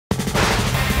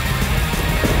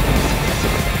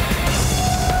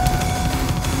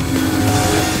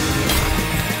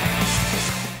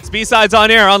B-Sides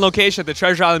on air, on location at the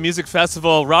Treasure Island Music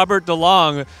Festival. Robert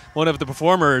Delong, one of the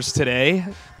performers today.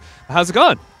 How's it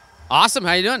going? Awesome.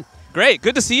 How you doing? Great.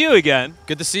 Good to see you again.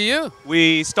 Good to see you.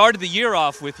 We started the year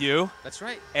off with you. That's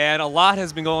right. And a lot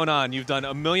has been going on. You've done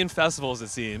a million festivals, it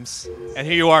seems. And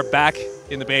here you are back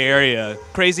in the Bay Area.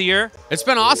 Crazy year? It's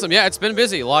been awesome. Yeah, it's been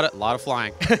busy. A lot of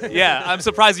flying. Yeah, I'm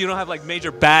surprised you don't have like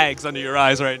major bags under your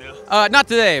eyes right now. Not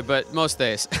today, but most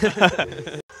days.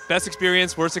 Best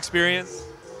experience, worst experience?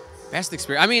 Best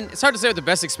experience. I mean, it's hard to say what the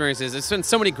best experience is. It's been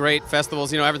so many great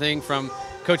festivals, you know, everything from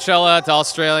Coachella to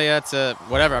Australia to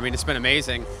whatever. I mean, it's been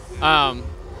amazing.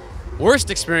 Worst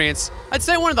experience, I'd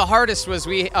say one of the hardest was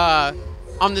we,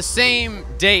 on the same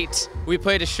date, we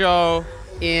played a show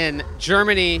in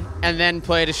Germany and then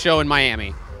played a show in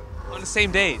Miami. On the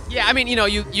same date? Yeah, I mean, you know,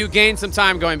 you gained some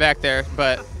time going back there,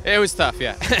 but it was tough,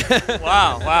 yeah.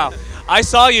 Wow. I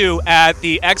saw you at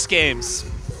the X Games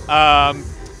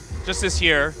just this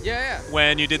year. Yeah.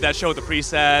 When you did that show with the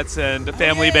presets and the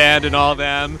family band and all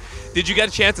them. Did you get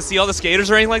a chance to see all the skaters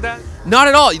or anything like that? Not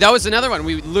at all. That was another one.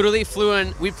 We literally flew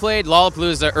in. We played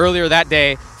Lollapalooza earlier that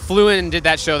day. Flew in and did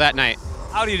that show that night.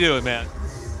 How do you do it, man?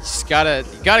 Just gotta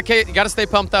stay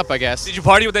pumped up, I guess. Did you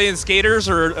party with any of the skaters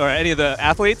or any of the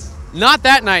athletes? Not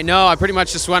that night. No, I pretty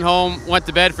much just went home, went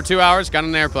to bed for 2 hours, got on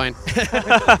an airplane.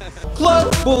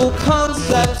 Global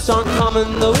concepts aren't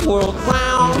common the world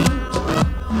round,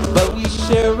 but we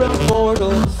share a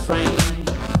mortal frame.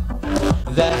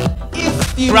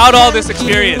 Throughout all this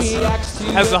experience,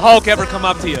 has the Hulk ever come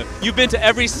up to you? You've been to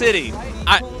every city.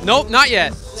 Nope, not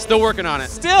yet. Still working on it.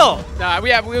 Still? Nah,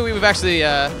 we've actually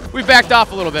we backed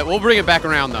off a little bit. We'll bring it back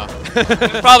around though.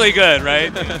 Probably good,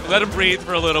 right? Let him breathe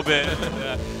for a little bit.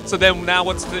 So then now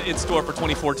what's in store for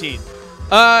 2014?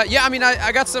 Yeah, I mean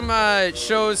I got some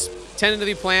shows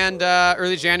tentatively planned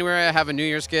early January. I have a New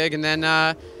Year's gig, and then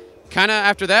kind of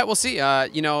after that we'll see.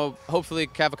 You know, hopefully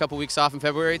have a couple weeks off in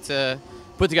February to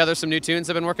put together some new tunes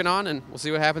I've been working on, and we'll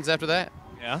see what happens after that.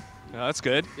 Yeah, no, that's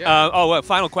good. Yeah.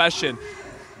 Final question.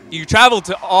 You traveled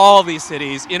to all these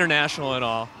cities, international and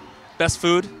all. Best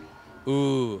food?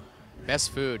 Ooh,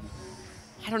 best food.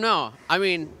 I don't know. I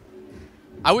mean,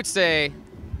 I would say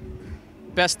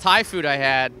best Thai food I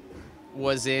had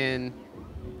was in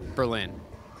Berlin.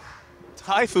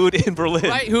 Thai food in Berlin?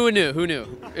 Right? Who knew? Who knew?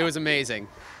 It was amazing.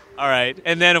 All right.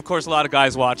 And then, of course, a lot of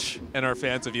guys watch and are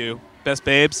fans of you. Best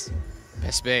babes?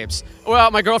 Best babes.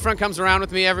 Well, my girlfriend comes around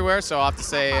with me everywhere, so I'll have to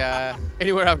say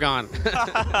anywhere I've gone.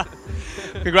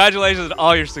 Congratulations on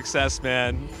all your success,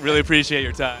 man. Really appreciate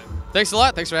your time. Thanks a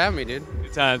lot. Thanks for having me, dude.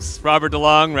 Good times. Robert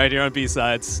DeLong right here on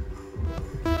B-Sides.